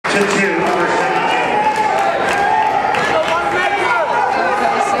for St.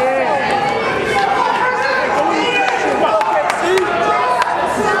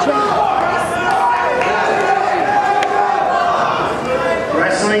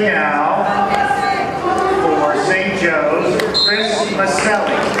 Wrestling now for St. Joe's, Chris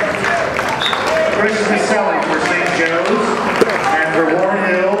Maselli for St. Joe's, and for Warren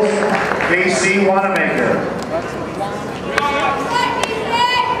Hills, KC Wanamaker.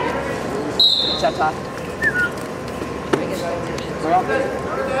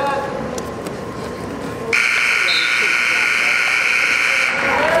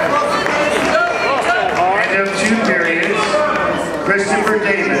 End of 2 periods. Christopher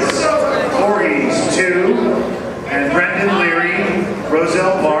Davis, Voorhees 2, and Brendan Leary,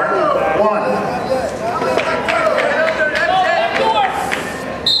 Roselle Mark 1.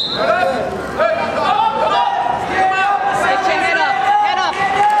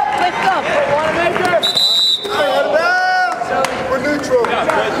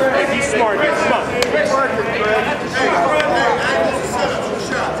 He's smart, come on.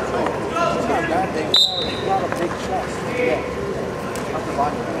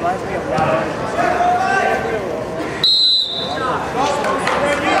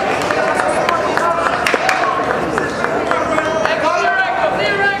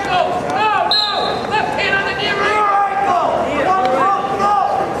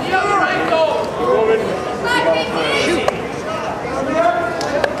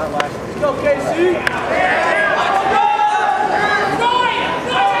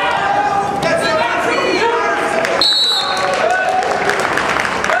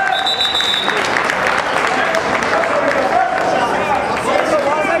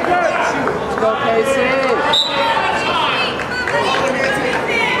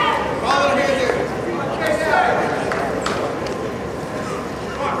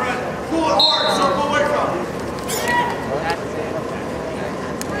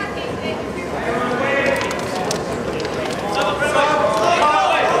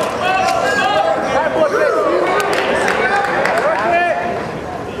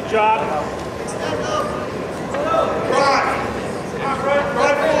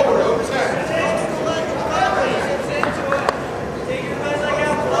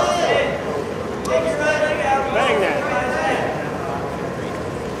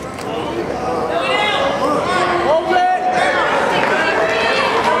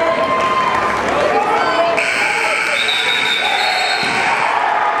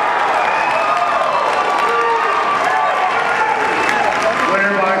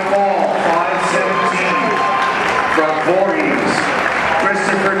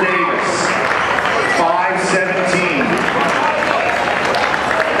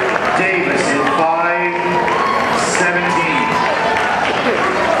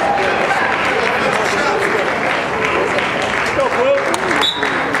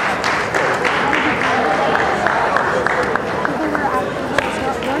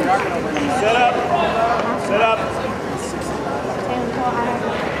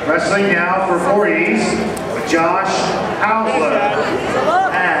 Wrestling now for Voorhees, Josh Hausler,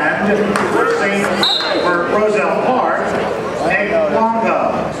 and for Roselle Park, Nick Longo.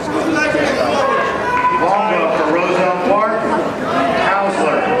 Longo for Roselle Park,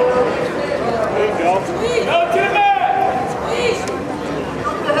 Hausler.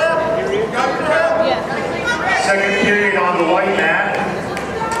 Second period on the white mat,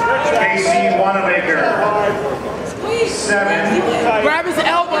 KC Wanamaker. 7. Grab his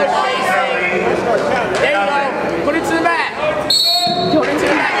elbow. There you go. Put it to the mat. Put it to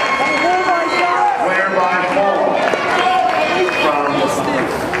the mat. Winner by fall from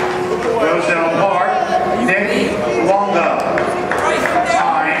Roselle Park, Nick Longo.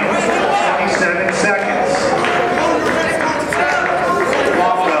 Time 27 seconds.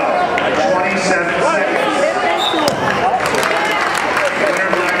 Longo, 27 seconds. Winner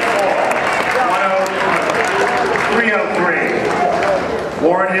by fall, 303.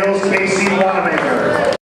 Warren Hills, KC Wanamaker.